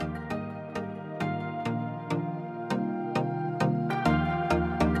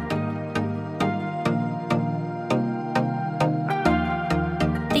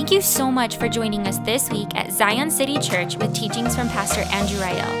Thank you so much for joining us this week at Zion City Church with teachings from Pastor Andrew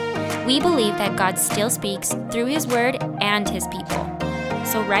Rael. We believe that God still speaks through His Word and His people.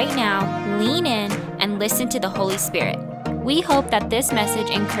 So right now, lean in and listen to the Holy Spirit. We hope that this message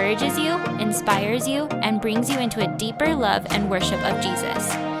encourages you, inspires you, and brings you into a deeper love and worship of Jesus.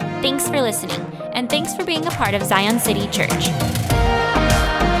 Thanks for listening, and thanks for being a part of Zion City Church.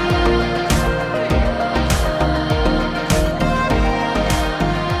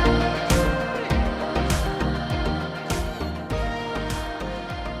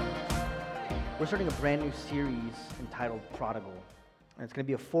 We're starting a brand new series entitled Prodigal. And it's going to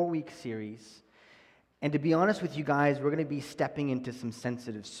be a 4-week series. And to be honest with you guys, we're going to be stepping into some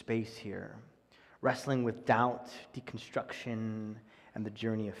sensitive space here, wrestling with doubt, deconstruction, and the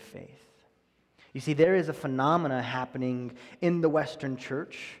journey of faith. You see, there is a phenomena happening in the Western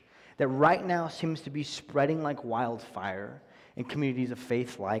church that right now seems to be spreading like wildfire in communities of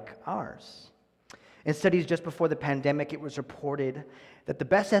faith like ours. In studies just before the pandemic, it was reported that the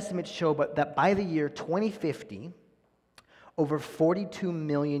best estimates show that by the year 2050, over 42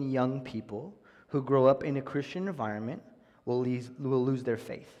 million young people who grow up in a Christian environment will lose their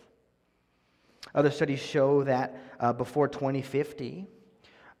faith. Other studies show that before 2050,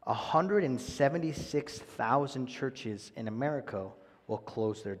 176,000 churches in America will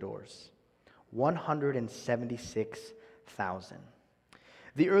close their doors. 176,000.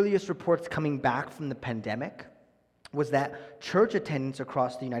 The earliest reports coming back from the pandemic was that church attendance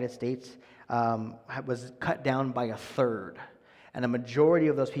across the United States was cut down by a third, and a majority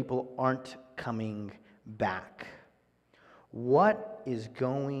of those people aren't coming back. What is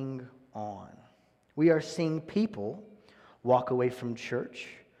going on? We are seeing people walk away from church,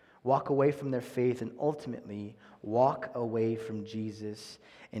 walk away from their faith, and ultimately walk away from Jesus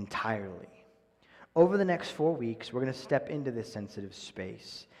entirely. Over the next 4 weeks, we're going to step into this sensitive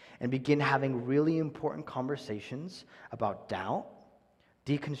space and begin having really important conversations about doubt,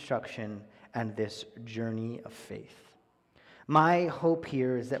 deconstruction, and this journey of faith. My hope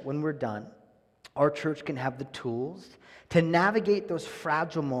here is that when we're done, our church can have the tools to navigate those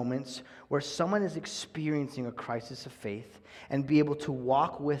fragile moments where someone is experiencing a crisis of faith and be able to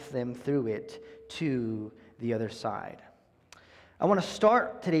walk with them through it to the other side. I want to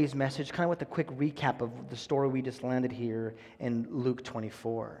start today's message kind of with a quick recap of the story we just landed here in Luke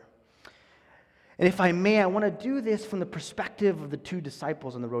 24. And if I may, I want to do this from the perspective of the two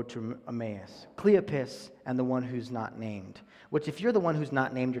disciples on the road to Emmaus, Cleopas and the one who's not named, which if you're the one who's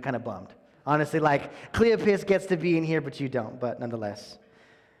not named, you're kind of bummed. Honestly, like Cleopas gets to be in here, but you don't, but nonetheless.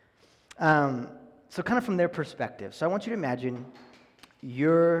 So kind of from their perspective. So I want you to imagine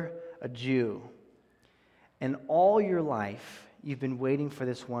you're a Jew, and all your life, you've been waiting for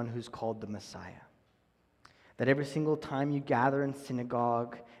this one who's called the Messiah. That every single time you gather in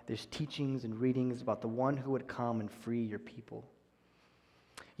synagogue, there's teachings and readings about the one who would come and free your people.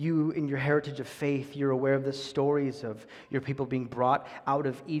 You, in your heritage of faith, you're aware of the stories of your people being brought out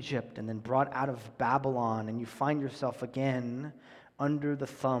of Egypt and then brought out of Babylon, and you find yourself again under the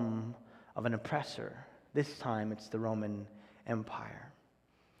thumb of an oppressor. This time it's the Roman Empire.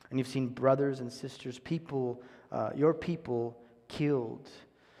 And you've seen brothers and sisters, your people killed,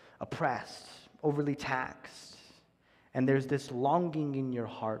 oppressed, overly taxed. And there's this longing in your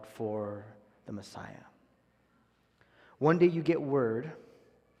heart for the Messiah. One day you get word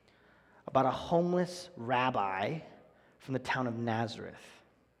about a homeless rabbi from the town of Nazareth.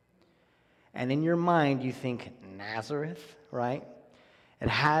 And in your mind you think, Nazareth, right?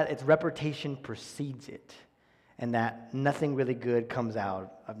 Its reputation precedes it, and that nothing really good comes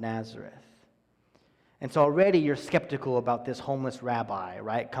out of Nazareth. And so already you're skeptical about this homeless rabbi,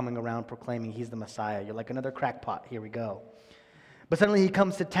 right, coming around proclaiming he's the Messiah. You're like, another crackpot, here we go. But suddenly he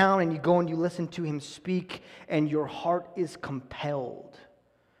comes to town, and you go and you listen to him speak, and your heart is compelled.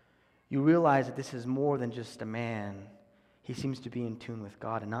 You realize that this is more than just a man. He seems to be in tune with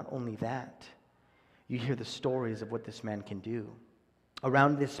God. And not only that, you hear the stories of what this man can do.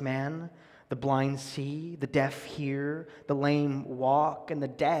 Around this man, the blind see, the deaf hear, the lame walk, and the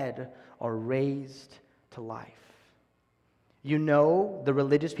dead are raised to life. You know the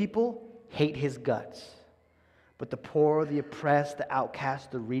religious people hate his guts, but the poor, the oppressed, the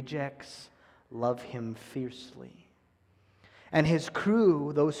outcast, the rejects love him fiercely. And his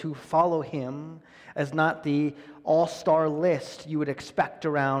crew, those who follow him, is not the all-star list you would expect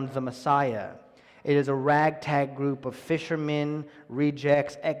around the Messiah. It is a ragtag group of fishermen,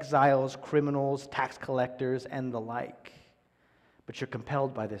 rejects, exiles, criminals, tax collectors, and the like. But you're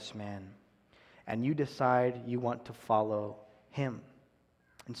compelled by this man, and you decide you want to follow him.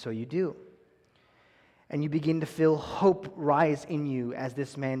 And so you do. And you begin to feel hope rise in you as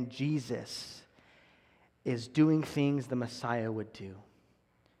this man Jesus is doing things the Messiah would do.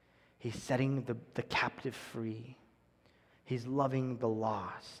 He's setting the captive free. He's loving the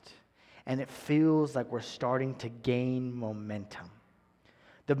lost. And it feels like we're starting to gain momentum.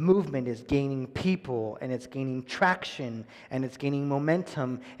 The movement is gaining people, and it's gaining traction, and it's gaining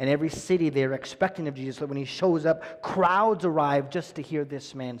momentum. And every city, they're expecting of Jesus. So when he shows up, crowds arrive just to hear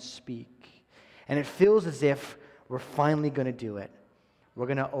this man speak. And it feels as if we're finally going to do it. We're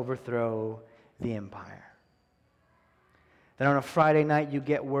going to overthrow the empire. Then on a Friday night, you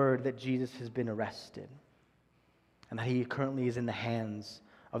get word that Jesus has been arrested and that he currently is in the hands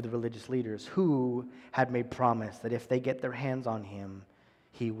of the religious leaders who had made promise that if they get their hands on him,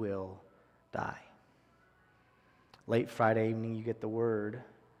 he will die. Late Friday evening, you get the word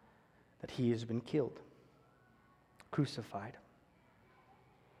that he has been killed, crucified.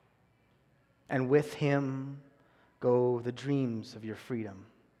 And with him go the dreams of your freedom.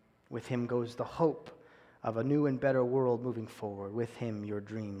 With him goes the hope of a new and better world moving forward. With him, your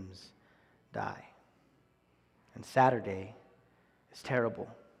dreams die. And Saturday is terrible.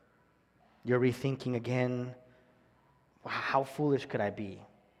 You're rethinking again, wow, how foolish could I be?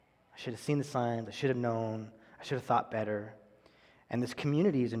 I should have seen the signs. I should have known. I should have thought better. And this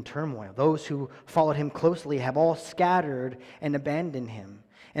community is in turmoil. Those who followed him closely have all scattered and abandoned him.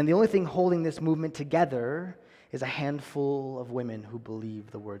 And the only thing holding this movement together is a handful of women who believe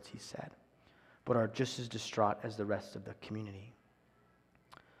the words he said, but are just as distraught as the rest of the community.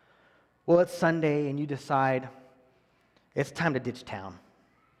 Well, it's Sunday, and you decide it's time to ditch town.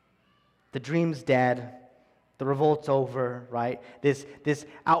 The dream's dead. The revolt's over, right? This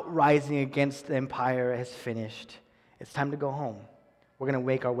outrising against the empire has finished. It's time to go home. We're going to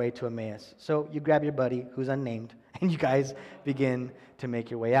make our way to Emmaus. So you grab your buddy, who's unnamed, and you guys begin to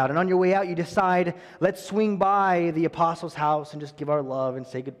make your way out. And on your way out, you decide, let's swing by the apostles' house and just give our love and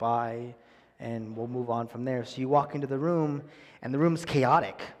say goodbye, and we'll move on from there. So you walk into the room, and the room's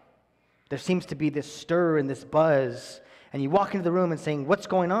chaotic. There seems to be this stir and this buzz, and you walk into the room and saying, what's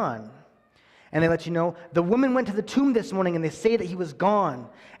going on? And they let you know, the woman went to the tomb this morning, and they say that he was gone,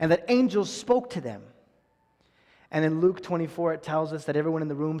 and that angels spoke to them. And in Luke 24, it tells us that everyone in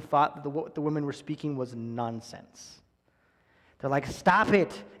the room thought that what the women were speaking was nonsense. They're like, stop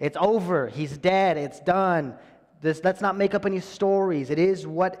it. It's over. He's dead. It's done. Let's not make up any stories. It is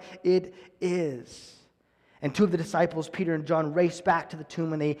what it is. And two of the disciples, Peter and John, race back to the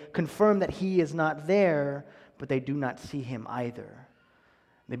tomb, and they confirm that he is not there, but they do not see him either.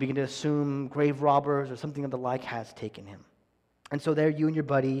 They begin to assume grave robbers or something of the like has taken him. And so there you and your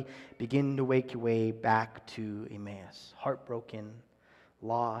buddy begin to make your way back to Emmaus, heartbroken,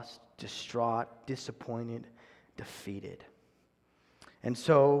 lost, distraught, disappointed, defeated. And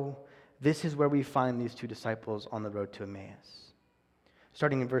so this is where we find these two disciples on the road to Emmaus.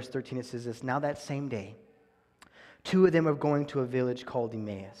 Starting in verse 13, it says this, now that same day, two of them are going to a village called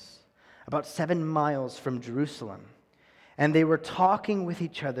Emmaus, about 7 miles from Jerusalem. And they were talking with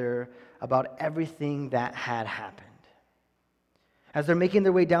each other about everything that had happened. As they're making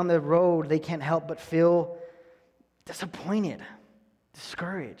their way down the road, they can't help but feel disappointed,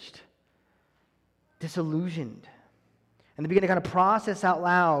 discouraged, disillusioned. And they begin to kind of process out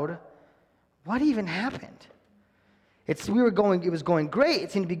loud, what even happened? It was going great,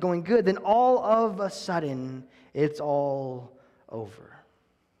 it seemed to be going good, then all of a sudden, it's all over.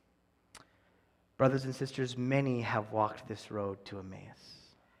 Brothers and sisters, many have walked this road to Emmaus.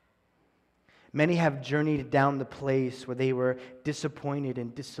 Many have journeyed down the place where they were disappointed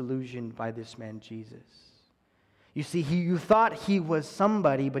and disillusioned by this man Jesus. You see, you thought he was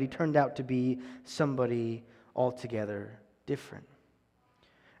somebody, but he turned out to be somebody altogether different.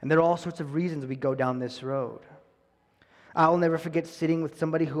 And there are all sorts of reasons we go down this road. I'll never forget sitting with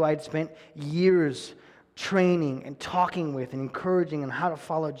somebody who I'd spent years training and talking with and encouraging on how to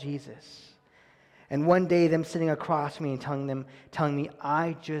follow Jesus. And one day, them sitting across me and telling me,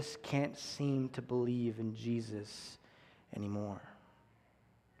 I just can't seem to believe in Jesus anymore.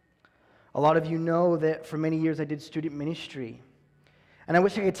 A lot of you know that for many years I did student ministry. And I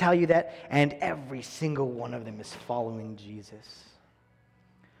wish I could tell you that, and every single one of them is following Jesus.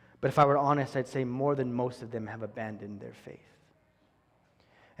 But if I were honest, I'd say more than most of them have abandoned their faith.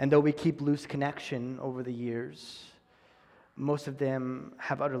 And though we keep loose connection over the years, most of them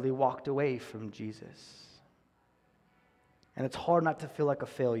have utterly walked away from Jesus. And it's hard not to feel like a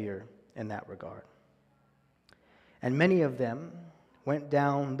failure in that regard. And many of them went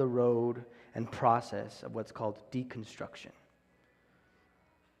down the road and process of what's called deconstruction.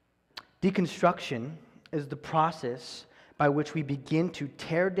 Deconstruction is the process by which we begin to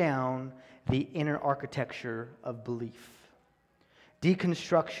tear down the inner architecture of belief.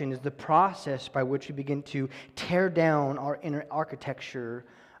 Deconstruction is the process by which we begin to tear down our inner architecture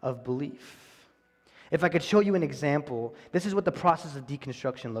of belief. If I could show you an example, this is what the process of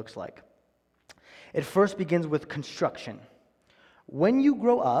deconstruction looks like. It first begins with construction. When you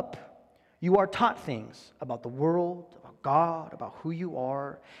grow up, you are taught things about the world, about God, about who you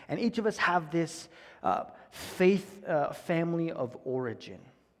are, and each of us have this faith family of origin,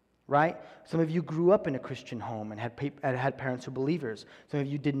 right? Some of you grew up in a Christian home and had parents who were believers. Some of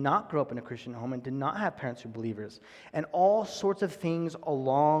you did not grow up in a Christian home and did not have parents who were believers, and all sorts of things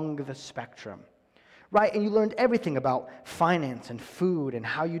along the spectrum. Right, and you learned everything about finance and food and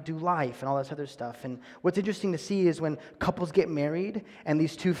how you do life and all this other stuff. And what's interesting to see is when couples get married and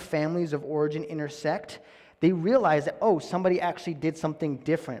these two families of origin intersect, they realize that, somebody actually did something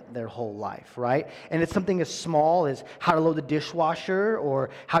different their whole life, right? And it's something as small as how to load the dishwasher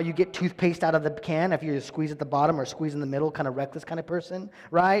or how you get toothpaste out of the can, if you just squeeze at the bottom or squeeze in the middle, kind of reckless kind of person,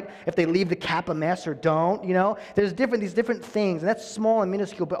 right? If they leave the cap a mess or don't, There's these different things, and that's small and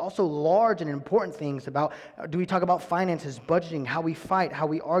minuscule, but also large and important things about, do we talk about finances, budgeting, how we fight, how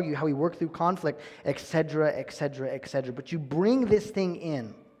we argue, how we work through conflict, etc., etc., etc. But you bring this thing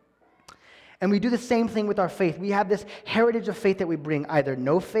in. And we do the same thing with our faith. We have this heritage of faith that we bring, either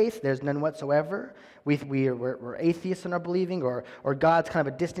no faith, there's none whatsoever, we're atheists in our believing, or God's kind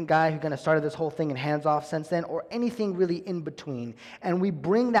of a distant guy who kind of started this whole thing and hands off since then, or anything really in between. And we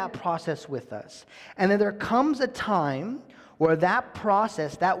bring that process with us. And then there comes a time where that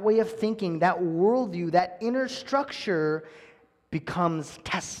process, that way of thinking, that worldview, that inner structure becomes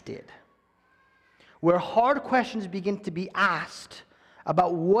tested. Where hard questions begin to be asked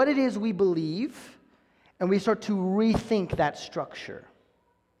about what it is we believe, and we start to rethink that structure.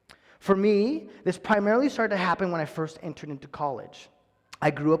 For me, this primarily started to happen when I first entered into college.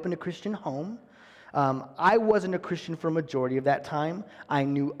 I grew up in a Christian home. I wasn't a Christian for a majority of that time. I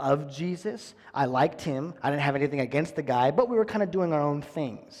knew of Jesus. I liked him. I didn't have anything against the guy, but we were kind of doing our own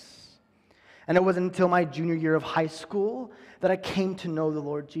things. And it wasn't until my junior year of high school that I came to know the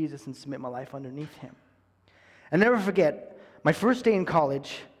Lord Jesus and submit my life underneath him. I'll never forget, my first day in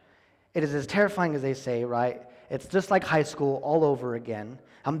college, it is as terrifying as they say, right? It's just like high school all over again.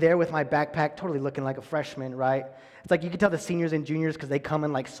 I'm there with my backpack, totally looking like a freshman, right? It's like you can tell the seniors and juniors because they come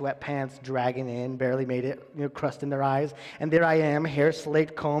in like sweatpants, dragging in, barely made it, crust in their eyes. And there I am, hair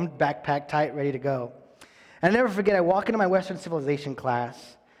slicked, combed, backpack tight, ready to go. And I'll never forget, I walk into my Western Civilization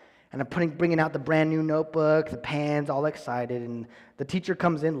class, and I'm bringing out the brand new notebook, the pens, all excited, and the teacher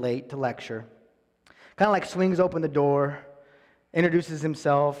comes in late to lecture. Kind of like swings open the door, introduces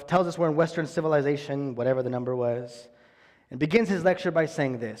himself, tells us we're in Western Civilization, whatever the number was, and begins his lecture by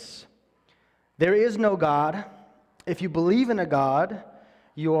saying this: there is no God. If you believe in a God,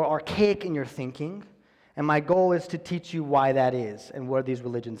 you are archaic in your thinking, and my goal is to teach you why that is and where these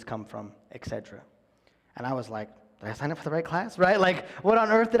religions come from, etc. And I was like, did I sign up for the right class, right? Like, what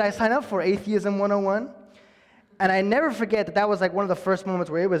on earth did I sign up for? Atheism 101? And I never forget that was like one of the first moments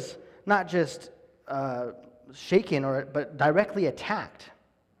where it was not just shaken, but directly attacked.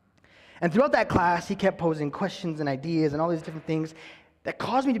 And throughout that class, he kept posing questions and ideas and all these different things that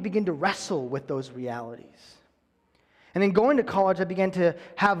caused me to begin to wrestle with those realities. And then going to college, I began to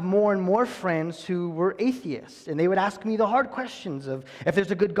have more and more friends who were atheists, and they would ask me the hard questions of, if there's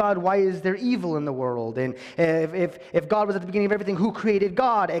a good God, why is there evil in the world? And if God was at the beginning of everything, who created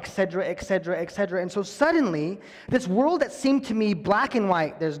God, etc., etc., etc. And so suddenly, this world that seemed to me black and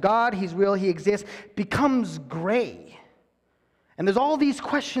white, there's God, he's real, he exists, becomes gray. And there's all these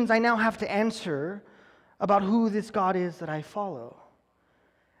questions I now have to answer about who this God is that I follow.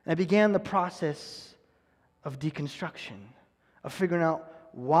 And I began the process of deconstruction, of figuring out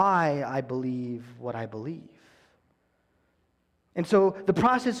why I believe what I believe. And so the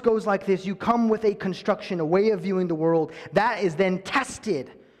process goes like this. You come with a construction, a way of viewing the world. That is then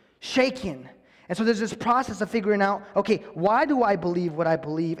tested, shaken. And so there's this process of figuring out, okay, why do I believe what I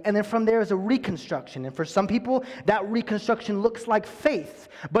believe? And then from there is a reconstruction. And for some people, that reconstruction looks like faith.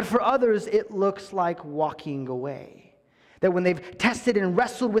 But for others, it looks like walking away. That when they've tested and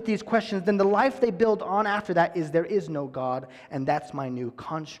wrestled with these questions, then the life they build on after that is there is no God, and that's my new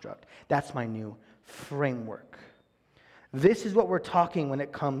construct. That's my new framework. This is what we're talking when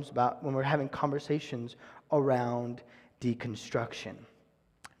we're having conversations around deconstruction.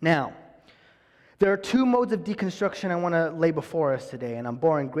 Now, there are two modes of deconstruction I want to lay before us today, and I'm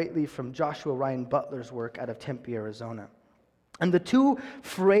borrowing greatly from Joshua Ryan Butler's work out of Tempe, Arizona. And the two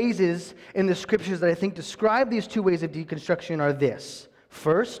phrases in the scriptures that I think describe these two ways of deconstruction are this.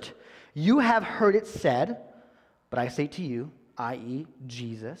 First, you have heard it said, but I say to you, i.e.,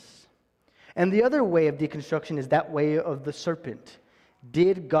 Jesus. And the other way of deconstruction is that way of the serpent.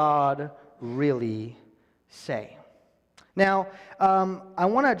 Did God really say? Now, I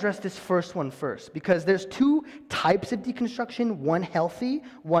want to address this first one first, because there's two types of deconstruction, one healthy,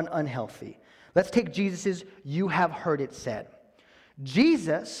 one unhealthy. Let's take Jesus's "you have heard it said."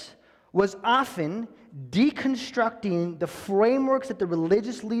 Jesus was often deconstructing the frameworks that the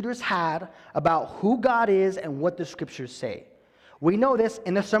religious leaders had about who God is and what the scriptures say. We know this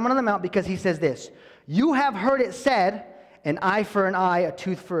in the Sermon on the Mount because he says this: "You have heard it said, an eye for an eye, a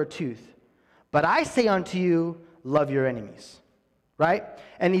tooth for a tooth. But I say unto you, love your enemies." Right?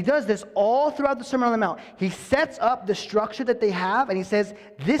 And he does this all throughout the Sermon on the Mount. He sets up the structure that they have, and he says,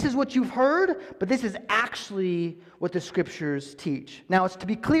 this is what you've heard, but this is actually what the scriptures teach. Now, it's to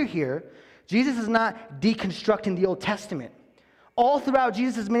be clear here, Jesus is not deconstructing the Old Testament. All throughout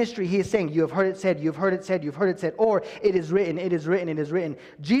Jesus' ministry, he is saying, you have heard it said, you've heard it said, you've heard it said, or it is written, it is written, it is written.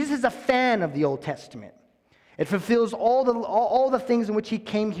 Jesus is a fan of the Old Testament. It fulfills all the things in which he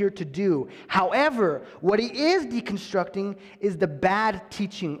came here to do. However, what he is deconstructing is the bad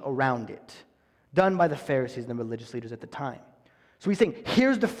teaching around it, done by the Pharisees and the religious leaders at the time. So he's saying,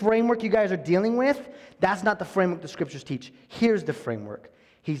 here's the framework you guys are dealing with. That's not the framework the scriptures teach. Here's the framework.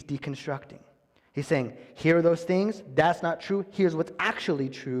 He's deconstructing. He's saying, here are those things. That's not true. Here's what's actually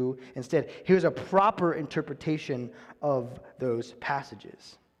true. Instead, here's a proper interpretation of those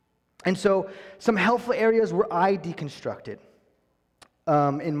passages. And so, some helpful areas where I deconstructed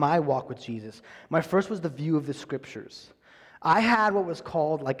in my walk with Jesus. My first was the view of the scriptures. I had what was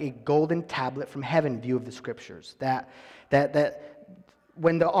called like a golden tablet from heaven view of the scriptures. That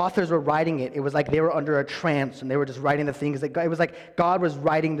when the authors were writing it, it was like they were under a trance and they were just writing the things that it was like God was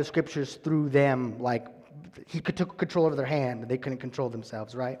writing the scriptures through them. Like he took control over their hand and they couldn't control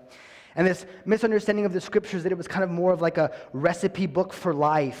themselves, right? And this misunderstanding of the scriptures that it was kind of more of like a recipe book for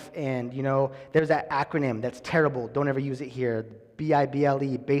life. And, you know, there's that acronym that's terrible. Don't ever use it here.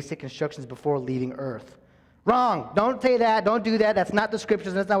 BIBLE, basic instructions before leaving earth. Wrong. Don't say that. Don't do that. That's not the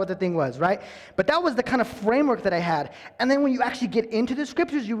scriptures. That's not what the thing was, right? But that was the kind of framework that I had. And then when you actually get into the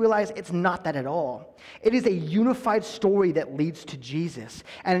scriptures, you realize it's not that at all. It is a unified story that leads to Jesus.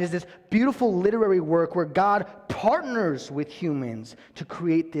 And it is this beautiful literary work where God partners with humans to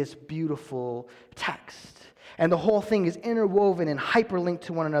create this beautiful text. And the whole thing is interwoven and hyperlinked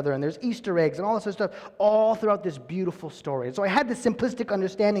to one another, and there's Easter eggs and all this other stuff all throughout this beautiful story. And so I had this simplistic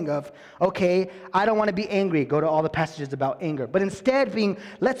understanding of, okay, I don't want to be angry, go to all the passages about anger. But instead being,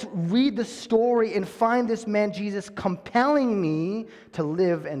 let's read the story and find this man Jesus compelling me to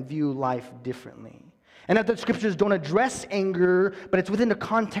live and view life differently. And that the scriptures don't address anger, but it's within the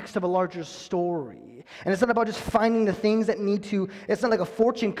context of a larger story. And it's not about just finding the things that it's not like a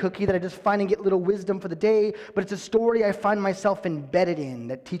fortune cookie that I just find and get little wisdom for the day, but it's a story I find myself embedded in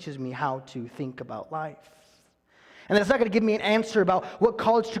that teaches me how to think about life. And it's not going to give me an answer about what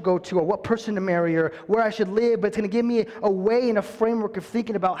college to go to or what person to marry or where I should live, but it's going to give me a way and a framework of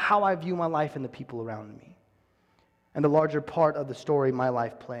thinking about how I view my life and the people around me. And the larger part of the story my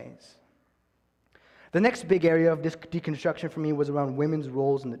life plays. The next big area of this deconstruction for me was around women's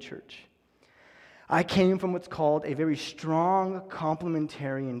roles in the church. I came from what's called a very strong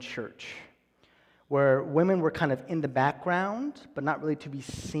complementarian church, where women were kind of in the background, but not really to be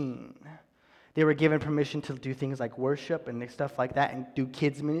seen. They were given permission to do things like worship and stuff like that and do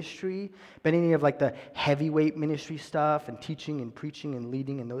kids ministry, but any of like the heavyweight ministry stuff and teaching and preaching and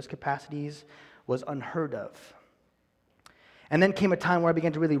leading in those capacities was unheard of. And then came a time where I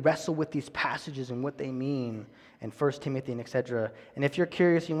began to really wrestle with these passages and what they mean in 1 Timothy and etc. And if you're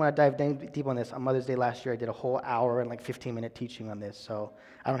curious, you want to dive deep on this, on Mother's Day last year, I did a whole hour and like 15-minute teaching on this, so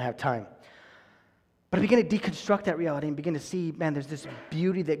I don't have time. But I began to deconstruct that reality and begin to see, man, there's this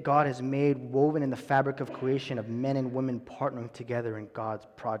beauty that God has made woven in the fabric of creation of men and women partnering together in God's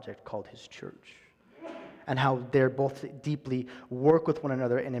project called His church. And how they're both deeply work with one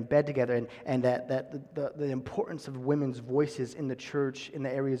another and embed together, and that the importance of women's voices in the church, in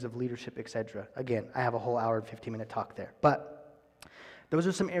the areas of leadership, etc. Again, I have a whole hour and 15-minute talk there. But those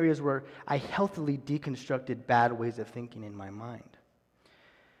are some areas where I healthily deconstructed bad ways of thinking in my mind.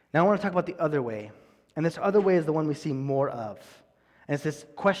 Now I want to talk about the other way. And this other way is the one we see more of. And it's this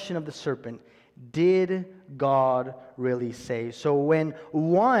question of the serpent. Did God really say? So when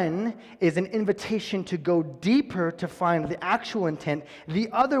one is an invitation to go deeper to find the actual intent, the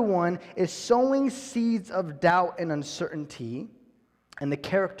other one is sowing seeds of doubt and uncertainty in the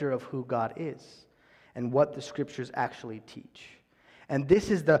character of who God is and what the scriptures actually teach. And this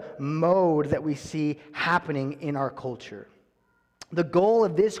is the mode that we see happening in our culture. The goal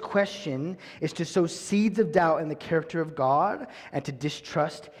of this question is to sow seeds of doubt in the character of God and to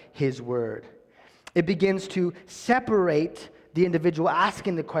distrust His word. It begins to separate the individual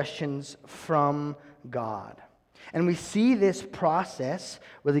asking the questions from God. And we see this process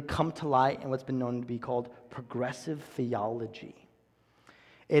really come to light in what's been known to be called progressive theology.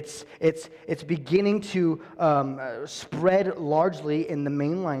 It's beginning to spread largely in the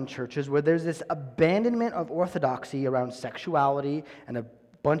mainline churches where there's this abandonment of orthodoxy around sexuality and a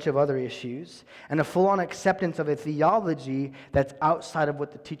bunch of other issues, and a full-on acceptance of a theology that's outside of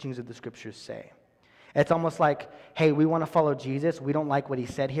what the teachings of the Scriptures say. It's almost like, hey, we want to follow Jesus. We don't like what he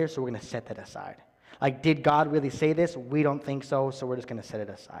said here, so we're going to set that aside. Like, did God really say this? We don't think so we're just going to set it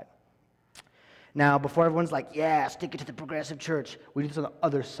aside. Now, before everyone's like, yeah, stick it to the progressive church, we do this on the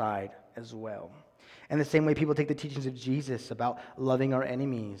other side as well. And the same way people take the teachings of Jesus about loving our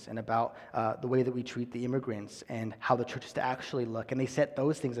enemies and about the way that we treat the immigrants and how the church is to actually look, and they set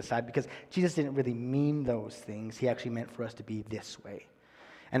those things aside because Jesus didn't really mean those things. He actually meant for us to be this way.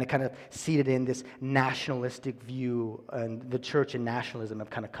 And it kind of seated in this nationalistic view, and the church and nationalism have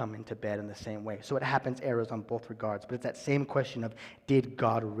kind of come into bed in the same way. So it happens errors on both regards, but it's that same question of, did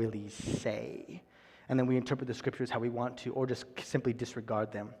God really say? And then we interpret the Scriptures how we want to, or just simply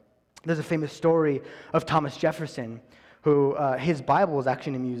disregard them. There's a famous story of Thomas Jefferson, who his Bible was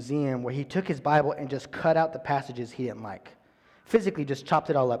actually in a museum, where he took his Bible and just cut out the passages he didn't like. Physically just chopped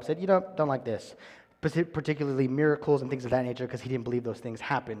it all up, said, don't like this. Particularly miracles and things of that nature, because he didn't believe those things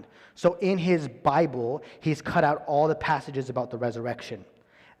happened. So in his Bible, he's cut out all the passages about the resurrection.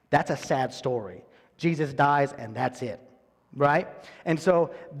 That's a sad story. Jesus dies, and that's it, right? And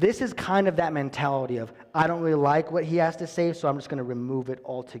so this is kind of that mentality of, I don't really like what he has to say, so I'm just going to remove it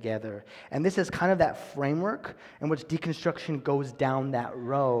altogether. And this is kind of that framework in which deconstruction goes down that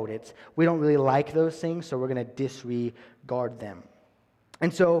road. It's, we don't really like those things, so we're going to disregard them.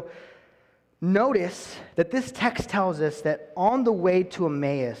 And so notice that this text tells us that on the way to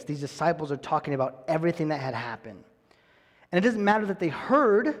Emmaus, these disciples are talking about everything that had happened. And it doesn't matter that they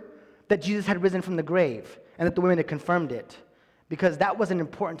heard that Jesus had risen from the grave and that the women had confirmed it, because that wasn't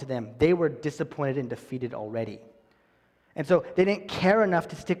important to them. They were disappointed and defeated already. And so they didn't care enough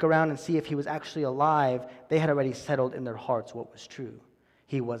to stick around and see if he was actually alive. They had already settled in their hearts what was true.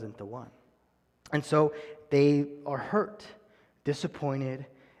 He wasn't the one. And so they are hurt, disappointed,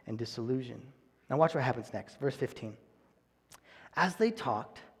 and disillusioned. Now watch what happens next. Verse 15. As they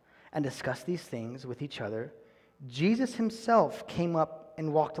talked and discussed these things with each other, Jesus himself came up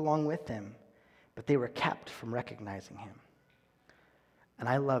and walked along with them, but they were kept from recognizing him. And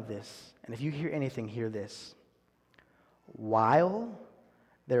I love this. And if you hear anything, hear this. While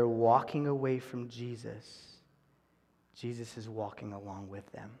they're walking away from Jesus, Jesus is walking along with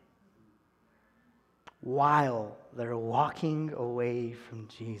them. While they're walking away from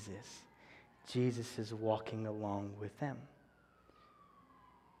Jesus, Jesus is walking along with them.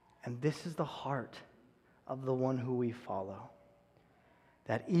 And this is the heart of the one who we follow.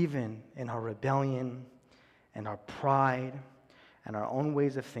 That even in our rebellion and our pride and our own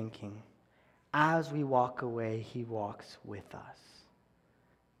ways of thinking, as we walk away, he walks with us.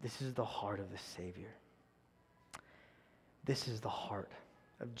 This is the heart of the Savior. This is the heart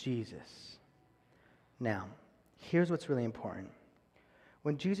of Jesus. Now, here's what's really important.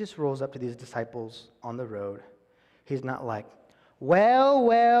 When Jesus rolls up to these disciples on the road, he's not like, well,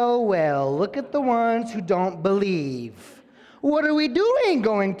 look at the ones who don't believe. What are we doing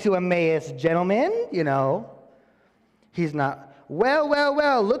going to Emmaus, gentlemen? He's not,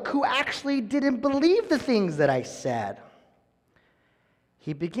 well, look who actually didn't believe the things that I said.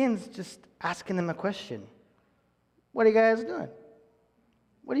 He begins just asking them a question. What are you guys doing?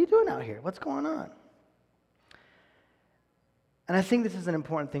 What are you doing out here? What's going on? And I think this is an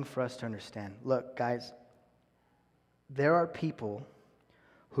important thing for us to understand. Look, guys, there are people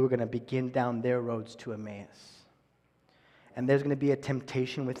who are going to begin down their roads to Emmaus. And there's going to be a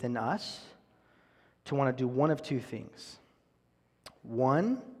temptation within us to want to do one of two things.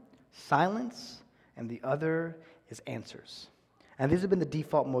 One, silence, and the other is answers. And these have been the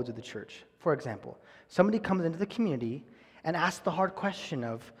default modes of the church. For example, somebody comes into the community and asks the hard question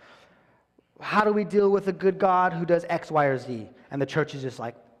of, how do we deal with a good God who does X, Y, or Z? And the church is just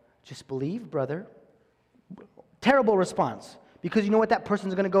like, just believe, brother. Terrible response. Because you know what that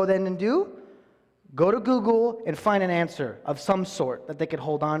person's going to go then and do? Go to Google and find an answer of some sort that they could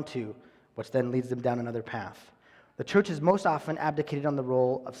hold on to, which then leads them down another path. The church has most often abdicated on the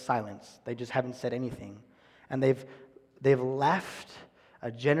role of silence. They just haven't said anything. And they've left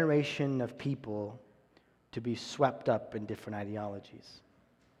a generation of people to be swept up in different ideologies.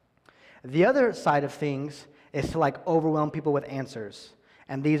 The other side of things is to like overwhelm people with answers.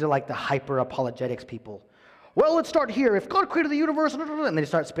 And these are like the hyper apologetics people. Well, let's start here. If God created the universe, and they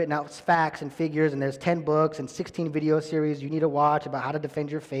start spitting out facts and figures, and there's 10 books and 16 video series you need to watch about how to defend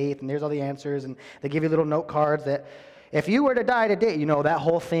your faith, and there's all the answers, and they give you little note cards that if you were to die today, you know, that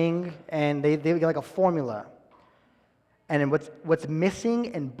whole thing, and they get like a formula. And what's missing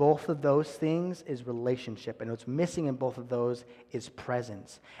in both of those things is relationship, and what's missing in both of those is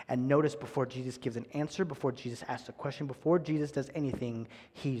presence. And notice before Jesus gives an answer, before Jesus asks a question, before Jesus does anything,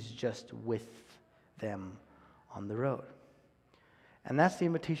 he's just with them on the road. And that's the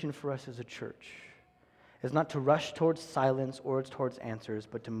invitation for us as a church, is not to rush towards silence or towards answers,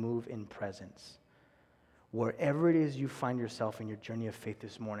 but to move in presence. Wherever it is you find yourself in your journey of faith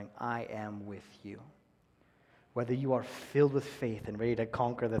this morning, I am with you. Whether you are filled with faith and ready to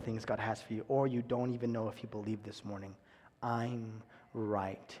conquer the things God has for you, or you don't even know if you believe this morning, I'm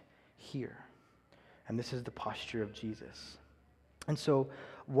right here. And this is the posture of Jesus. And so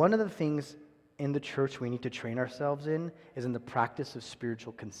one of the things in the church we need to train ourselves in is in the practice of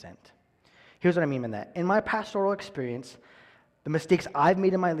spiritual consent. Here's what I mean by that. In my pastoral experience, the mistakes I've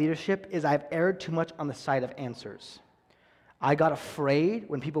made in my leadership is I've erred too much on the side of answers. I got afraid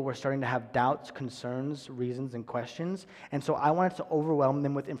when people were starting to have doubts, concerns, reasons, and questions, and so I wanted to overwhelm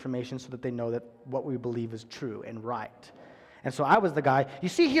them with information so that they know that what we believe is true and right. And so I was the guy, you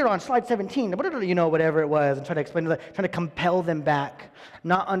see here on slide 17, you know, whatever it was, and trying to explain, trying to compel them back,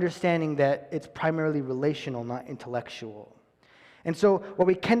 not understanding that it's primarily relational, not intellectual. And so what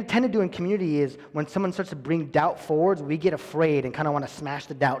we tend to do in community is when someone starts to bring doubt forwards, we get afraid and kind of want to smash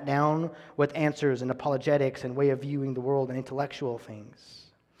the doubt down with answers and apologetics and way of viewing the world and intellectual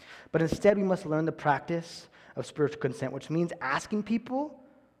things. But instead, we must learn the practice of spiritual consent, which means asking people,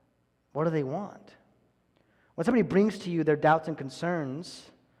 what do they want? When somebody brings to you their doubts and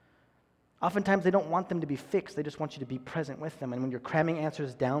concerns, oftentimes they don't want them to be fixed. They just want you to be present with them. And when you're cramming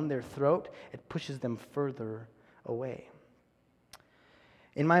answers down their throat, it pushes them further away.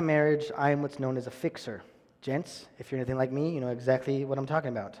 In my marriage, I am what's known as a fixer. Gents, if you're anything like me, you know exactly what I'm talking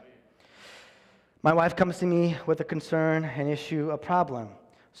about. My wife comes to me with a concern, an issue, a problem.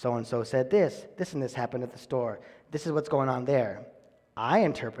 So-and-so said this and this happened at the store. This is what's going on there. I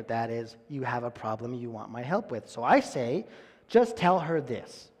interpret that as, you have a problem you want my help with. So I say, just tell her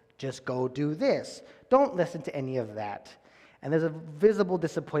this. Just go do this. Don't listen to any of that. And there's a visible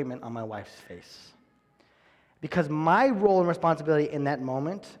disappointment on my wife's face. Because my role and responsibility in that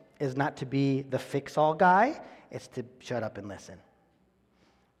moment is not to be the fix-all guy, it's to shut up and listen.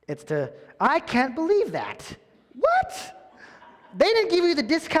 It's to, I can't believe that. What? They didn't give you the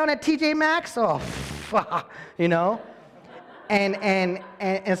discount at TJ Maxx? Oh, you know? And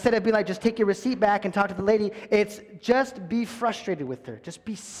instead of being like, just take your receipt back and talk to the lady, it's just be frustrated with her. Just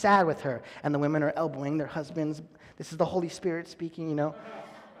be sad with her. And the women are elbowing their husbands. This is the Holy Spirit speaking, you know?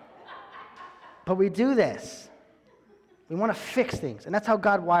 But we do this. We want to fix things, and that's how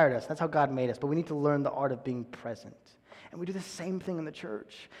God wired us. That's how God made us, but we need to learn the art of being present. And we do the same thing in the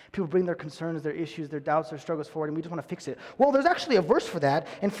church. People bring their concerns, their issues, their doubts, their struggles forward, and we just want to fix it. Well, there's actually a verse for that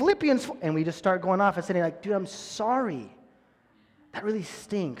in Philippians, and we just start going off and saying like, dude, I'm sorry. That really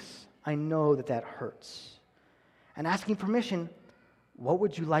stinks. I know that hurts. And asking permission, what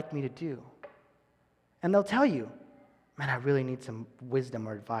would you like me to do? And they'll tell you, man, I really need some wisdom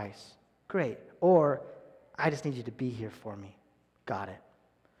or advice. Great. Or, I just need you to be here for me. Got it.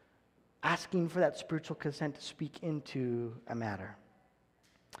 Asking for that spiritual consent to speak into a matter.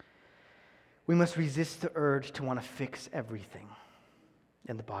 We must resist the urge to want to fix everything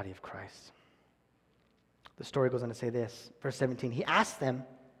in the body of Christ. The story goes on to say this, verse 17. He asked them,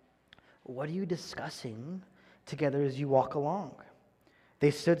 what are you discussing together as you walk along?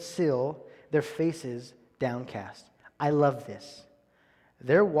 They stood still, their faces downcast. I love this.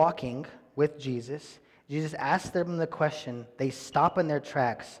 They're walking with Jesus. Jesus asks them the question. They stop in their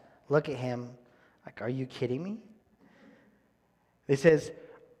tracks, look at him, like, are you kidding me? He says,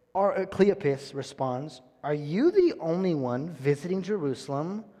 Cleopas responds, are you the only one visiting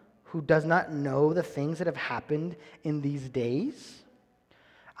Jerusalem who does not know the things that have happened in these days?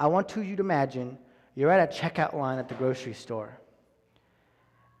 I want you to imagine you're at a checkout line at the grocery store,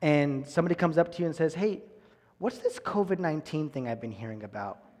 and somebody comes up to you and says, hey, what's this COVID-19 thing I've been hearing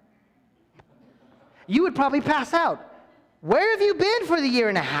about? You would probably pass out. Where have you been for the year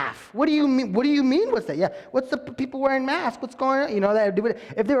and a half? What do you mean? What do you mean? What's that? Yeah. What's the people wearing masks? What's going on? You know that.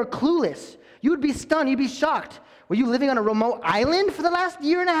 If they were clueless, you would be stunned. You'd be shocked. Were you living on a remote island for the last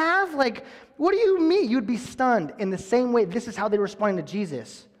year and a half? Like, what do you mean? You'd be stunned. In the same way, this is how they're responding to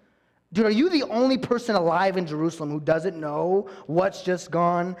Jesus. Dude, are you the only person alive in Jerusalem who doesn't know what's just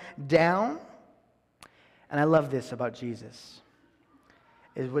gone down? And I love this about Jesus,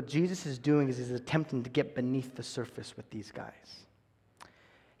 is what Jesus is doing is he's attempting to get beneath the surface with these guys.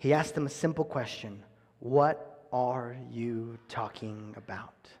 He asked them a simple question: what are you talking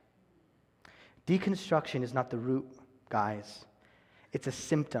about? Deconstruction is not the root, guys. It's a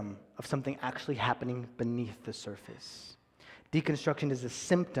symptom of something actually happening beneath the surface. Deconstruction is a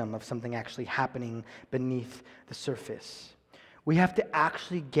symptom of something actually happening beneath the surface. We have to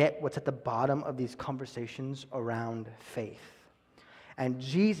actually get what's at the bottom of these conversations around faith. And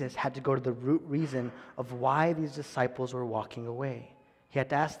Jesus had to go to the root reason of why these disciples were walking away. He had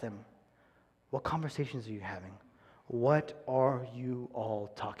to ask them, what conversations are you having? What are you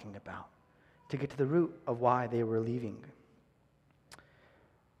all talking about? To get to the root of why they were leaving.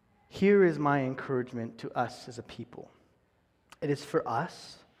 Here is my encouragement to us as a people. It is for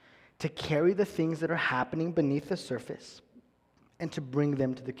us to carry the things that are happening beneath the surface and to bring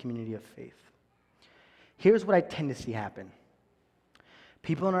them to the community of faith. Here's what I tend to see happen.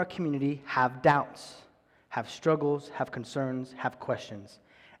 People in our community have doubts, have struggles, have concerns, have questions,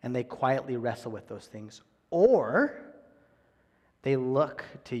 and they quietly wrestle with those things. Or they look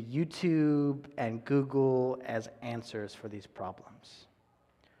to YouTube and Google as answers for these problems.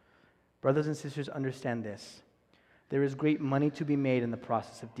 Brothers and sisters, understand this. There is great money to be made in the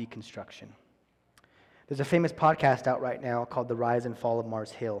process of deconstruction. There's a famous podcast out right now called The Rise and Fall of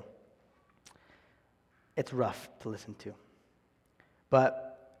Mars Hill. It's rough to listen to.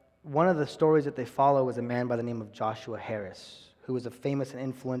 But one of the stories that they follow is a man by the name of Joshua Harris, who was a famous and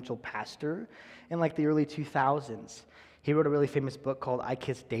influential pastor in like the early 2000s. He wrote a really famous book called I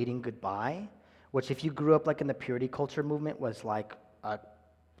Kissed Dating Goodbye, which if you grew up like in the purity culture movement was like a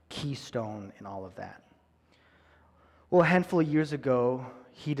keystone in all of that. Well, a handful of years ago,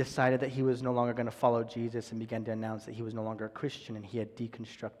 he decided that he was no longer going to follow Jesus and began to announce that he was no longer a Christian and he had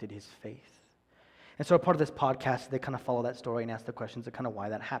deconstructed his faith. And so a part of this podcast, they kind of follow that story and ask the questions of kind of why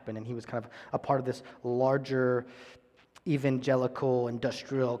that happened. And he was kind of a part of this larger evangelical,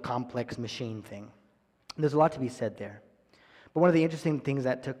 industrial, complex machine thing. And there's a lot to be said there. But one of the interesting things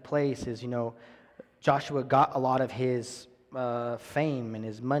that took place is, Joshua got a lot of his fame and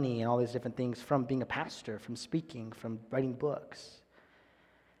his money and all these different things from being a pastor, from speaking, from writing books.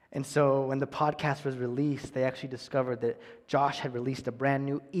 And so when the podcast was released, they actually discovered that Josh had released a brand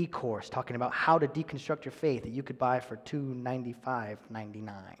new e-course talking about how to deconstruct your faith that you could buy for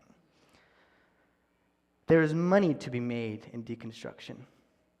 $295.99. There is money to be made in deconstruction.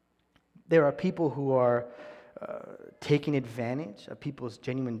 There are people who are taking advantage of people's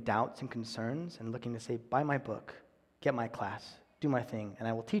genuine doubts and concerns and looking to say, buy my book, get my class, do my thing, and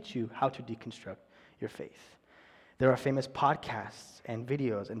I will teach you how to deconstruct your faith. There are famous podcasts and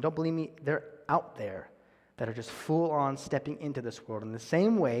videos, and don't believe me, they're out there that are just full on stepping into this world. In the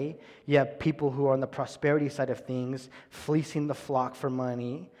same way, you have people who are on the prosperity side of things, fleecing the flock for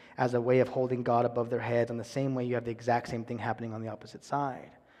money as a way of holding God above their heads. In the same way, you have the exact same thing happening on the opposite side,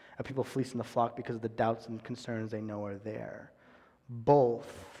 of people fleecing the flock because of the doubts and concerns they know are there.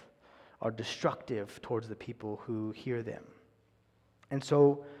 Both are destructive towards the people who hear them. And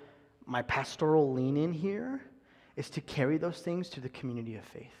so my pastoral lean-in here is to carry those things to the community of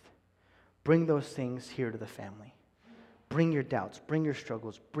faith. Bring those things here to the family. Bring your doubts, bring your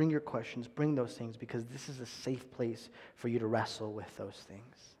struggles, bring your questions, bring those things, because this is a safe place for you to wrestle with those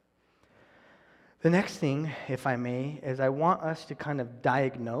things. The next thing, if I may, is I want us to kind of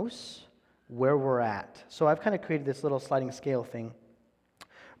diagnose where we're at. So I've kind of created this little sliding scale thing,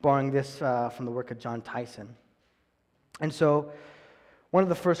 borrowing this from the work of John Tyson. And so one of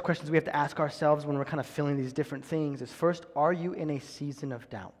the first questions we have to ask ourselves when we're kind of feeling these different things is, first, are you in a season of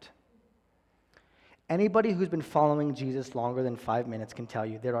doubt? Anybody who's been following Jesus longer than 5 minutes can tell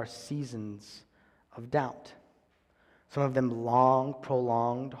you there are seasons of doubt. Some of them long,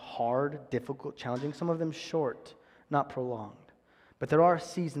 prolonged, hard, difficult, challenging. Some of them short, not prolonged. But there are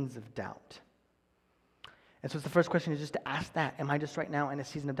seasons of doubt. And so the first question is just to ask that. Am I just right now in a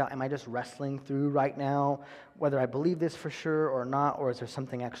season of doubt? Am I just wrestling through right now whether I believe this for sure or not, or is there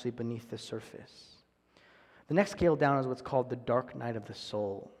something actually beneath the surface? The next scale down is what's called the dark night of the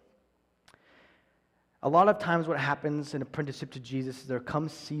soul. A lot of times what happens in apprenticeship to Jesus is there come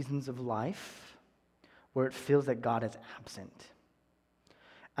seasons of life where it feels that God is absent.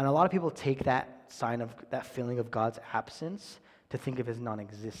 And a lot of people take that sign of that feeling of God's absence to think of his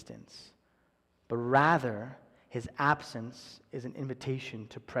non-existence. But rather, his absence is an invitation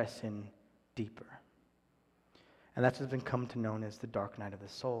to press in deeper. And that's what's been come to known as the dark night of the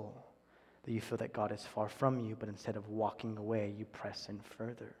soul. That you feel that God is far from you, but instead of walking away, you press in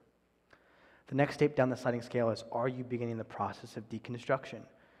further. The next step down the sliding scale is, are you beginning the process of deconstruction?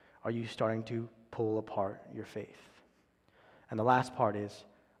 are you starting to pull apart your faith? And the last part is,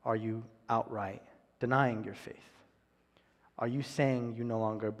 are you outright denying your faith? Are you saying you no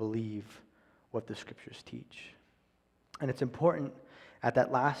longer believe what the scriptures teach? And it's important at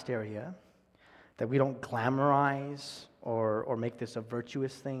that last area that we don't glamorize or make this a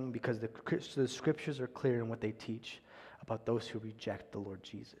virtuous thing, because the scriptures are clear in what they teach about those who reject the Lord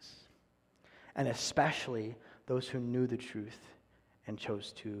Jesus, and especially those who knew the truth and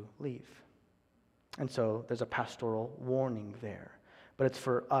chose to leave. And so there's a pastoral warning there, but it's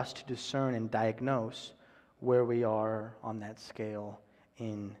for us to discern and diagnose where we are on that scale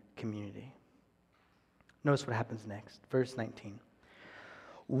in community. Notice what happens next. Verse 19.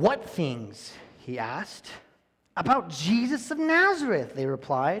 "What things?" he asked. "About Jesus of Nazareth," they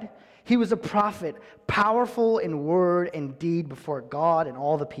replied. "He was a prophet, powerful in word and deed before God and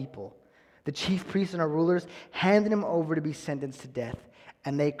all the people. The chief priests and our rulers handed him over to be sentenced to death,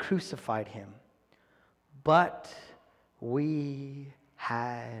 and they crucified him. But we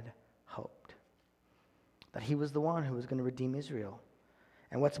had hoped that he was the one who was going to redeem Israel.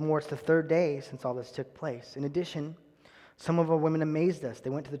 And what's more, it's the third day since all this took place. In addition, some of our women amazed us. They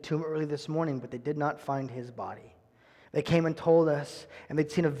went to the tomb early this morning, but they did not find his body. They came and told us, and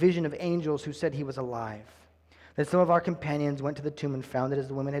they'd seen a vision of angels who said he was alive. Then some of our companions went to the tomb and found it as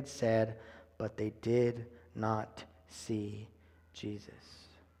the women had said, but they did not see Jesus."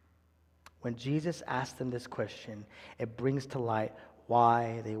 When Jesus asked them this question, it brings to light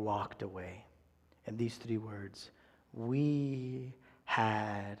why they walked away. In these three words, we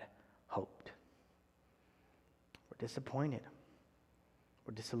had hoped. We're disappointed.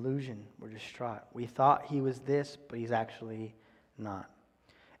 We're disillusioned. We're distraught. We thought he was this, but he's actually not.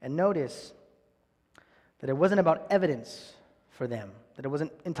 And notice that it wasn't about evidence for them, that it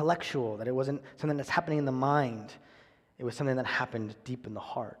wasn't intellectual, that it wasn't something that's happening in the mind. It was something that happened deep in the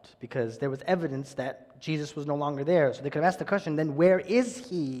heart, because there was evidence that Jesus was no longer there. So they could have asked the question, then where is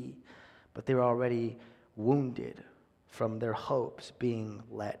he? But they were already wounded from their hopes being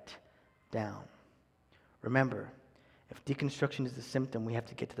let down. Remember, if deconstruction is the symptom, we have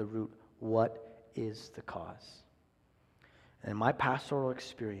to get to the root. What is the cause? And in my pastoral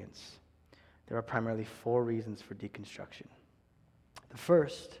experience, there are primarily 4 reasons for deconstruction. The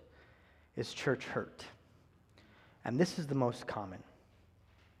first is church hurt. And this is the most common.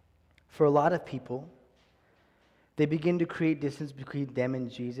 For a lot of people, they begin to create distance between them and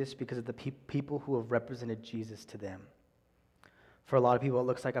Jesus because of the people who have represented Jesus to them. For a lot of people, it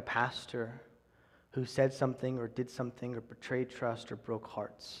looks like a pastor who said something or did something or betrayed trust or broke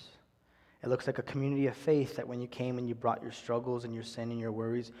hearts. It looks like a community of faith that when you came and you brought your struggles and your sin and your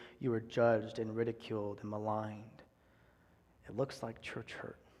worries, you were judged and ridiculed and maligned. It looks like church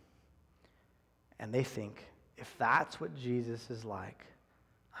hurt. And they think, if that's what Jesus is like,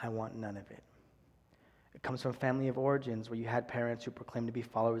 I want none of it. It comes from family of origins where you had parents who proclaimed to be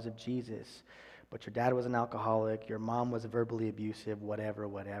followers of Jesus, but your dad was an alcoholic, your mom was verbally abusive, whatever.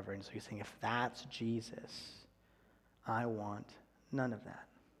 And so you're saying, if that's Jesus, I want none of that.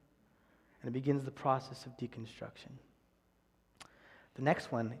 And it begins the process of deconstruction. The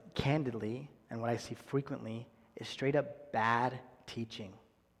next one, candidly, and what I see frequently, is straight up bad teaching.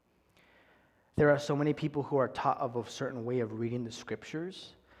 There are so many people who are taught of a certain way of reading the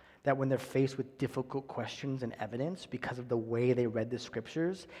scriptures that when they're faced with difficult questions and evidence because of the way they read the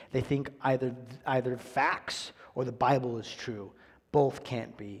scriptures, they think either facts or the Bible is true. Both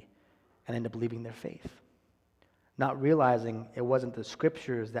can't be, and end up leaving their faith. Not realizing it wasn't the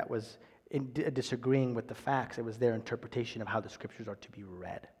scriptures that was disagreeing with the facts, it was their interpretation of how the scriptures are to be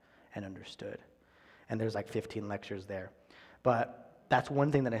read and understood. And there's like 15 lectures there. But that's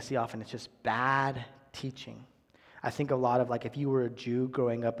one thing that I see often. It's just bad teaching. I think a lot of, like, if you were a Jew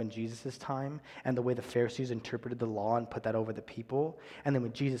growing up in Jesus' time and the way the Pharisees interpreted the law and put that over the people, and then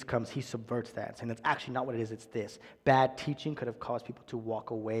when Jesus comes, he subverts that, saying that's actually not what it is, it's this. Bad teaching could have caused people to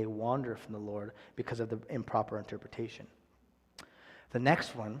walk away, wander from the Lord because of the improper interpretation. The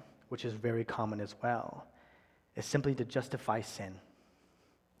next one, which is very common as well, is simply to justify sin.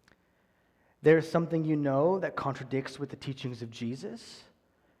 There's something you know that contradicts with the teachings of Jesus,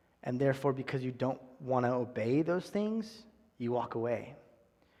 and therefore, because you don't want to obey those things, you walk away.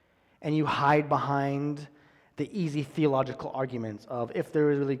 And you hide behind the easy theological arguments of, if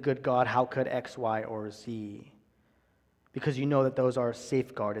there is a really good God, how could X, Y, or Z? Because you know that those are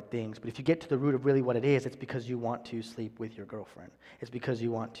safeguarded things. But if you get to the root of really what it is, it's because you want to sleep with your girlfriend. It's because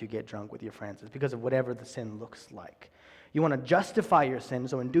you want to get drunk with your friends. It's because of whatever the sin looks like. You want to justify your sin,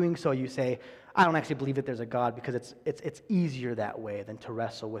 so in doing so, you say, I don't actually believe that there's a God, because it's easier that way than to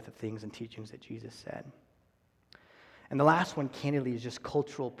wrestle with the things and teachings that Jesus said. And the last one, candidly, is just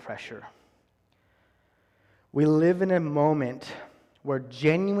cultural pressure. We live in a moment where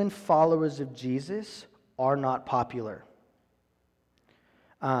genuine followers of Jesus are not popular.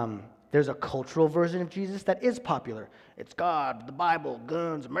 There's a cultural version of Jesus that is popular. It's God, the Bible,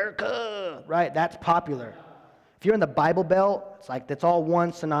 guns, America, right? That's popular. If you're in the Bible Belt, it's like that's all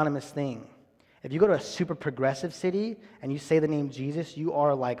one synonymous thing. If you go to a super progressive city and you say the name Jesus, you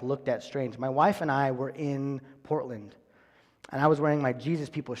are like looked at strange. My wife and I were in Portland, and I was wearing my Jesus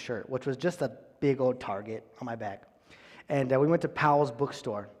People shirt, which was just a big old Target on my back. And we went to Powell's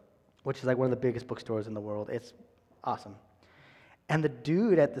bookstore, which is like one of the biggest bookstores in the world. It's awesome. And the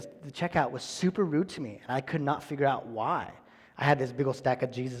dude at the checkout was super rude to me, and I could not figure out why. I had this big old stack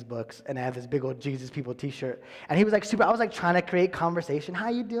of Jesus books, and I had this big old Jesus People t-shirt. And he was like super, I was like trying to create conversation. How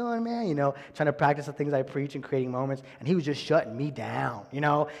you doing, man? You know, trying to practice the things I preach and creating moments. And he was just shutting me down, you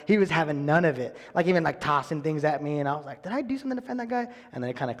know? He was having none of it. Like even like tossing things at me, and I was like, did I do something to offend that guy? And then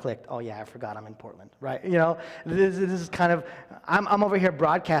it kind of clicked. Oh yeah, I forgot I'm in Portland, right? You know, this is kind of, I'm over here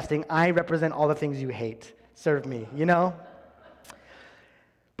broadcasting. I represent all the things you hate. Serve me, you know?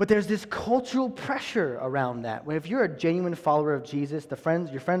 But there's this cultural pressure around that. When if you're a genuine follower of Jesus,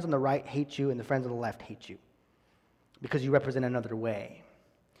 your friends on the right hate you, and the friends on the left hate you because you represent another way.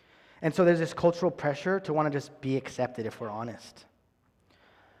 And so there's this cultural pressure to want to just be accepted, if we're honest.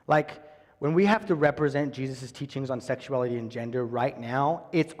 Like when we have to represent Jesus' teachings on sexuality and gender right now,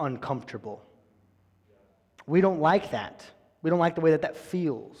 it's uncomfortable. We don't like that. We don't like the way that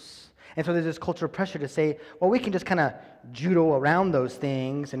feels. And so there's this cultural pressure to say, well, we can just kind of judo around those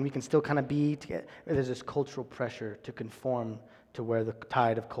things and we can still kind of be together. There's this cultural pressure to conform to where the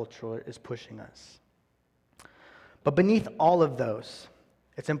tide of culture is pushing us. But beneath all of those,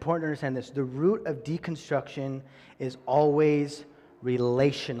 it's important to understand this. The root of deconstruction is always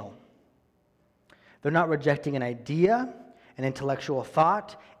relational. They're not rejecting an idea, an intellectual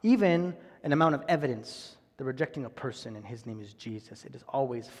thought, even an amount of evidence. They're rejecting a person, and his name is Jesus. It is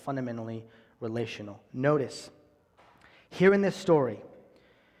always fundamentally relational. Notice, here in this story,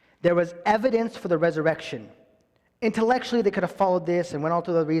 there was evidence for the resurrection. Intellectually, they could have followed this and went all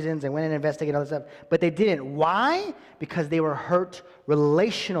through the reasons and went and investigated all this stuff, but they didn't. Why? Because they were hurt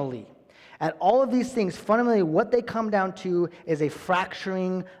relationally. And all of these things, fundamentally, what they come down to is a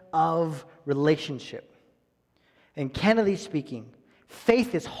fracturing of relationship. And candidly speaking,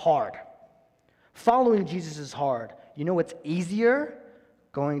 faith is hard. Following Jesus is hard. You know what's easier?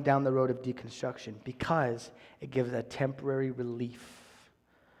 Going down the road of deconstruction, because it gives a temporary relief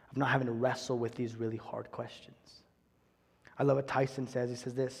of not having to wrestle with these really hard questions. I love what Tyson says. He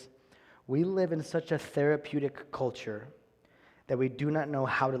says this: we live in such a therapeutic culture that we do not know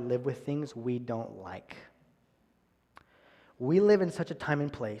how to live with things we don't like. We live in such a time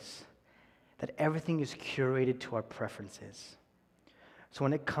and place that everything is curated to our preferences. So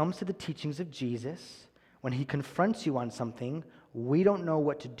when it comes to the teachings of Jesus, when he confronts you on something, we don't know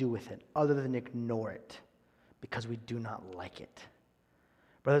what to do with it other than ignore it because we do not like it.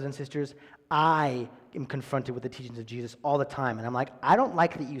 Brothers and sisters, I am confronted with the teachings of Jesus all the time, and I'm like, I don't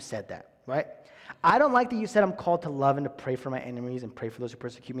like that you said that, right? I don't like that you said I'm called to love and to pray for my enemies and pray for those who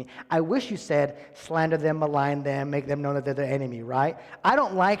persecute me. I wish you said slander them, malign them, make them know that they're the enemy, right? I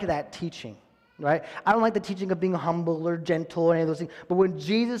don't like that teaching. Right? I don't like the teaching of being humble or gentle or any of those things. But when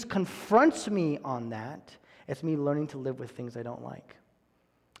Jesus confronts me on that, it's me learning to live with things I don't like.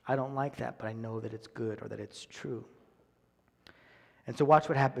 I don't like that, but I know that it's good or that it's true. And so watch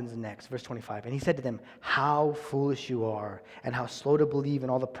what happens next, verse 25. And he said to them, how foolish you are, and how slow to believe in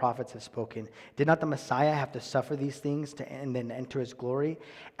all the prophets have spoken. Did not the Messiah have to suffer these things and then enter his glory?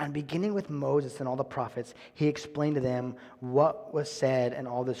 And beginning with Moses and all the prophets, he explained to them what was said in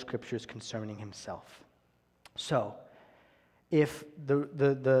all the scriptures concerning himself. So, if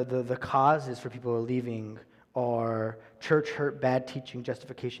the causes for people who are leaving are church hurt, bad teaching,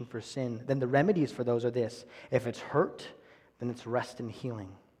 justification for sin, then the remedies for those are this. If it's hurt, then it's rest and healing.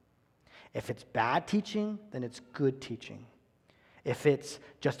 If it's bad teaching, then it's good teaching. If it's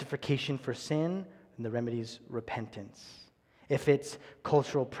justification for sin, then the remedy is repentance. If it's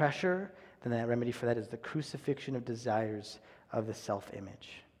cultural pressure, then the remedy for that is the crucifixion of desires of the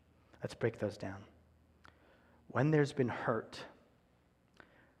self-image. Let's break those down. When there's been hurt,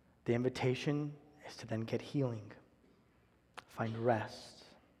 the invitation is to then get healing, find rest.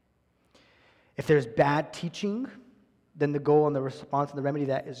 If there's bad teaching, then the goal and the response and the remedy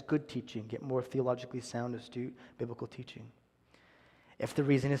to that is good teaching. Get more theologically sound, astute, biblical teaching. If the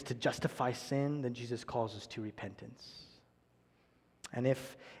reason is to justify sin, then Jesus calls us to repentance. And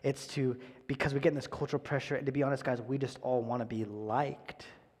if it's because we get in this cultural pressure, and to be honest, guys, we just all want to be liked,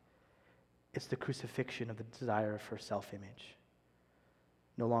 It's the crucifixion of the desire for self-image.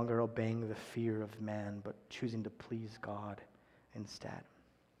 No longer obeying the fear of man, but choosing to please God instead.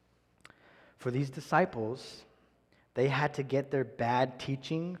 For these disciples, they had to get their bad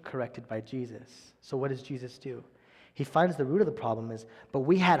teaching corrected by Jesus. So what does Jesus do? He finds the root of the problem is, but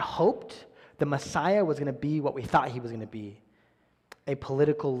we had hoped the Messiah was going to be what we thought he was going to be, a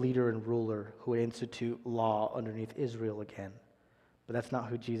political leader and ruler who would institute law underneath Israel again. But that's not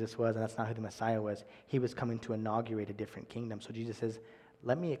who Jesus was, and that's not who the Messiah was. He was coming to inaugurate a different kingdom. So Jesus says,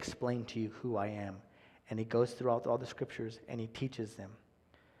 let me explain to you who I am. And he goes throughout all the scriptures, and he teaches them.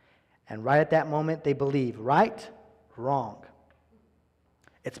 And right at that moment, they believe. Right? Wrong.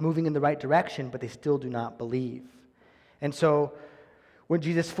 It's moving in the right direction, but they still do not believe. And so when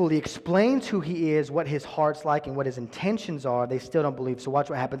Jesus fully explains who he is, what his heart's like, and what his intentions are, they still don't believe. So watch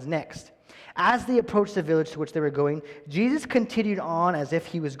what happens next. As they approached the village to which they were going, Jesus continued on as if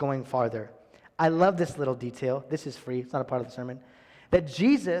he was going farther. I love this little detail. This is free. It's not a part of the sermon. That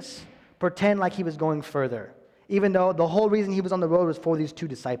Jesus pretended like he was going further, even though the whole reason he was on the road was for these two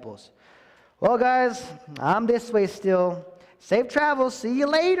disciples. Well, guys, I'm this way still. Safe travels. See you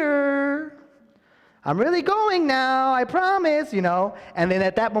later. I'm really going now. I promise, And then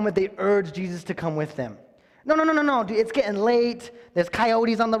at that moment, they urged Jesus to come with them. No. Dude, it's getting late. There's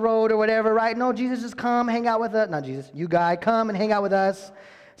coyotes on the road or whatever, right? No, Jesus, just come, hang out with us. Not Jesus. You guy, come and hang out with us.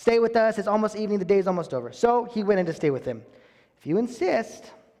 Stay with us. It's almost evening. The day's almost over. So he went in to stay with them. If you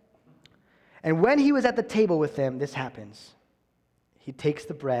insist. And when he was at the table with them, this happens. He takes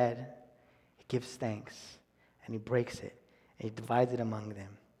the bread, he gives thanks, and he breaks it, and he divides it among them,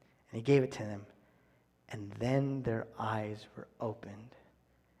 and he gave it to them. And then their eyes were opened,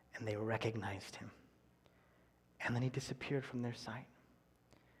 and they recognized him. And then he disappeared from their sight.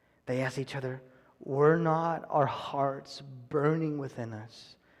 They asked each other, were not our hearts burning within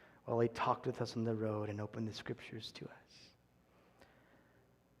us while he talked with us on the road and opened the scriptures to us?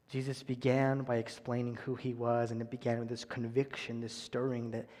 Jesus began by explaining who he was, and it began with this conviction, this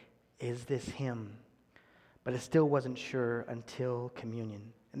stirring that, is this him? But it still wasn't sure until communion.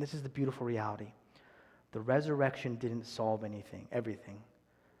 And this is the beautiful reality. The resurrection didn't solve everything,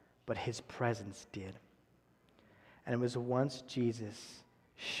 but his presence did. And it was once Jesus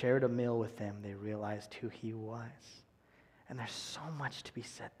shared a meal with them, they realized who he was. And there's so much to be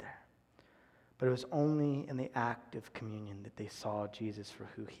said there. But it was only in the act of communion that they saw Jesus for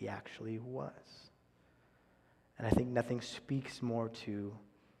who he actually was. And I think nothing speaks more to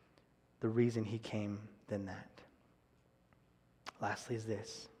the reason he came than that. Lastly is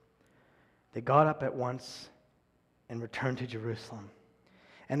this. They got up at once and returned to Jerusalem.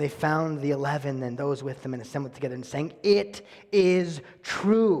 And they found the 11 and those with them and assembled together and saying, it is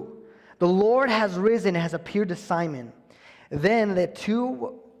true. The Lord has risen and has appeared to Simon. Then the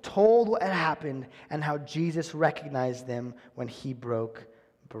two told what had happened and how Jesus recognized them when he broke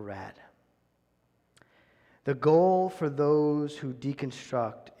bread. The goal for those who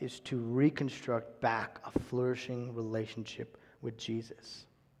deconstruct is to reconstruct back a flourishing relationship with Jesus.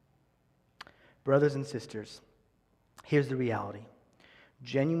 Brothers and sisters, here's the reality.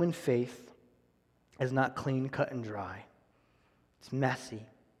 Genuine faith is not clean, cut, and dry. It's messy.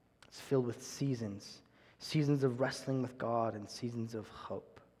 It's filled with seasons of wrestling with God and seasons of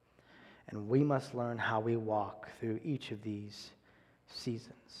hope. And we must learn how we walk through each of these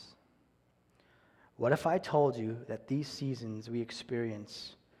seasons. What if I told you that these seasons we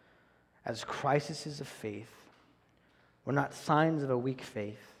experience as crises of faith were not signs of a weak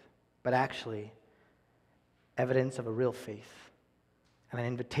faith, but actually evidence of a real faith and an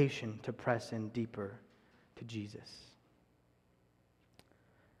invitation to press in deeper to Jesus?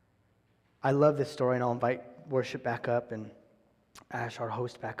 I love this story, and I'll invite worship back up and Ash, our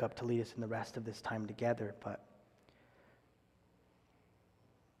host, back up to lead us in the rest of this time together. But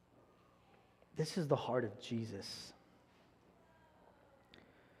this is the heart of Jesus.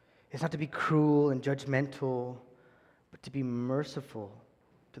 It's not to be cruel and judgmental, but to be merciful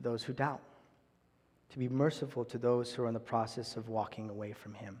to those who doubt, to be merciful to those who are in the process of walking away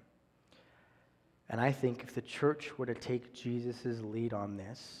from him. And I think if the church were to take Jesus' lead on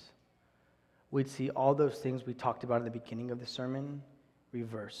this, we'd see all those things we talked about at the beginning of the sermon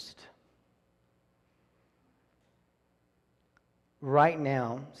reversed. Right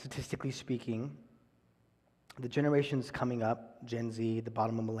now, statistically speaking, the generations coming up, Gen Z, the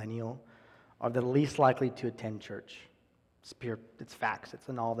bottom of millennial, are the least likely to attend church. It's facts. It's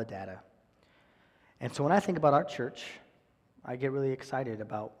in all the data. And so when I think about our church, I get really excited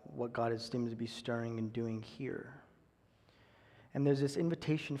about what God seems to be stirring and doing here. And there's this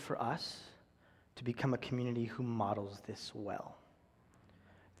invitation for us to become a community who models this well.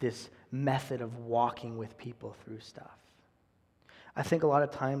 This method of walking with people through stuff. I think a lot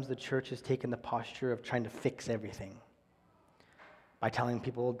of times the church has taken the posture of trying to fix everything by telling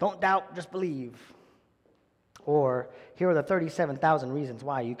people, don't doubt, just believe. Or, here are the 37,000 reasons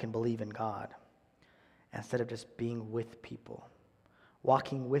why you can believe in God. Instead of just being with people,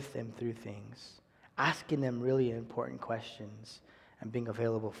 walking with them through things, asking them really important questions, and being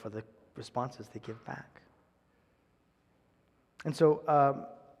available for the responses they give back. And so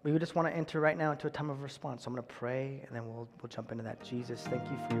we would just want to enter right now into a time of response. So I'm going to pray, and then we'll jump into that. Jesus, thank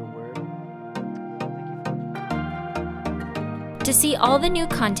you for your word. To see all the new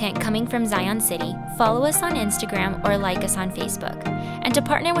content coming from Zion City, follow us on Instagram or like us on Facebook. And to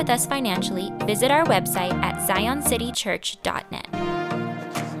partner with us financially, visit our website at zioncitychurch.net.